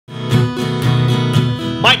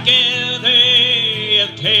Michael, they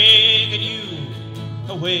have taken you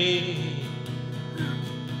away,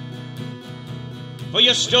 for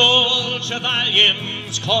you stole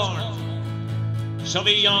Chevalion's corn, so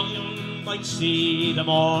the young might see the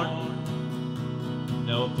morn.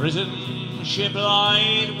 No prison ship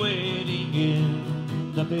lied waiting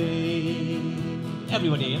in the bay.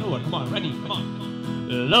 Everybody, everyone, come on, ready, come on.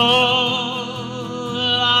 Lo,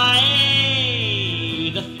 lie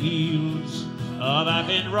the fields of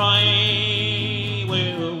Athenry,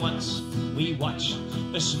 where once we watched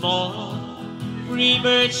the small free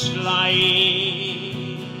birds fly.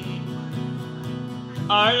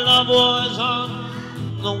 Our love was on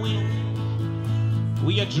the wing,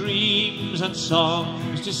 we had dreams and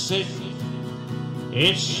songs to sing.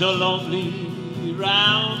 It's so lonely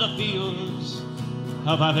round the fields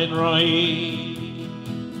of Athenry,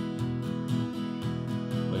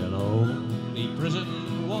 where lonely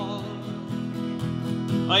prison wall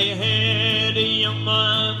I heard a young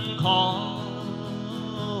man calling.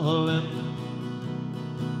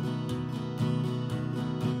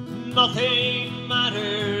 Nothing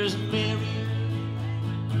matters, Mary,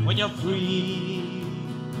 when you're free.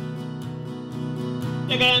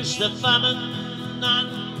 Against the famine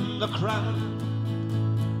and the crown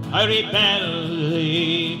I rebelled,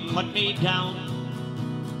 they cut me down.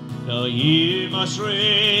 Now you must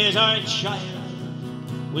raise our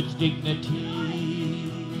child with dignity.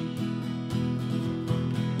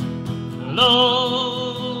 Lo,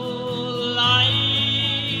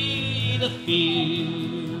 lie the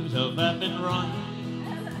fields of Athenry,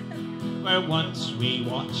 where once we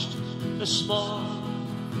watched the small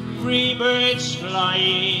free birds fly.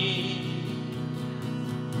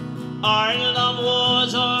 Our love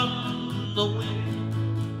was on the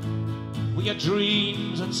wing, we had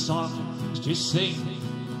dreams and songs to sing.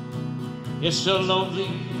 It's so lonely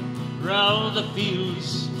round the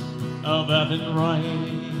fields of Athenry,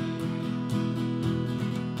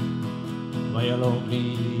 by a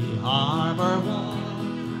lonely harbour wall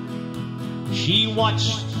she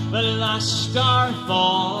watched the last star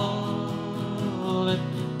falling,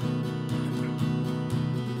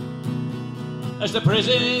 as the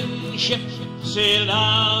prison ship sailed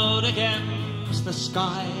out against the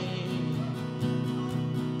sky.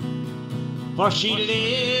 For she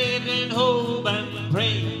lived in hope and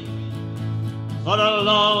prayed for her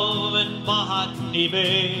love in Botany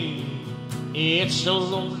Bay. It's so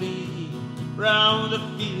lonely round the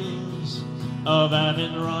fields of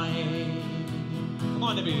Athenry. Come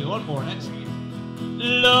on, everybody, one more, next.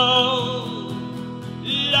 Lo,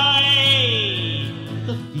 lie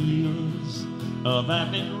the fields of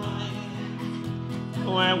Athenry,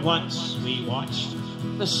 where once we watched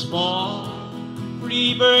the small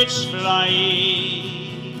free birds fly.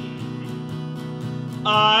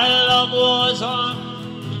 Our love was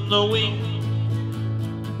on the wing,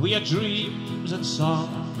 we had dreams and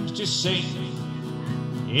songs to sing.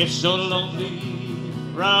 It's so lonely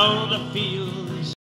round the fields